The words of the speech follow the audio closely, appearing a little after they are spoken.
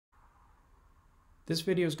This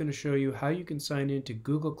video is going to show you how you can sign into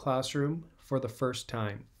Google Classroom for the first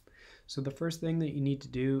time. So the first thing that you need to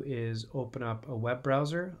do is open up a web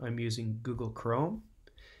browser. I'm using Google Chrome.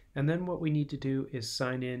 And then what we need to do is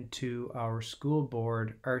sign in to our school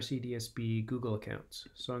board RCDSB Google accounts.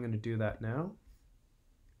 So I'm going to do that now.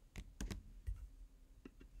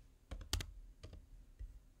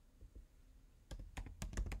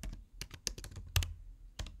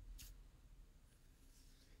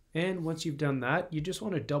 And once you've done that, you just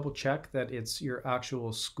want to double check that it's your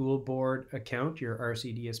actual school board account, your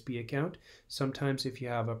RCDSB account. Sometimes if you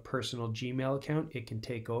have a personal Gmail account, it can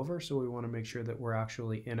take over. So we want to make sure that we're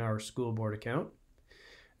actually in our school board account.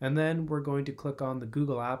 And then we're going to click on the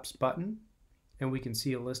Google Apps button, and we can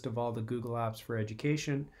see a list of all the Google Apps for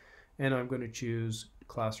education. And I'm going to choose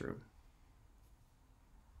Classroom.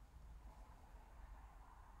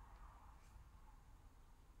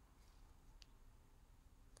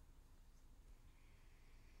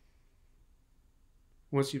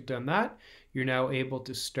 Once you've done that, you're now able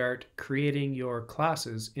to start creating your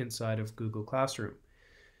classes inside of Google Classroom.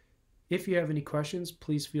 If you have any questions,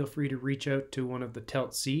 please feel free to reach out to one of the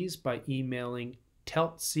TELT-Cs by emailing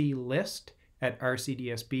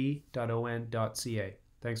teltclist@rcdsb.on.ca.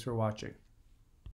 Thanks for watching.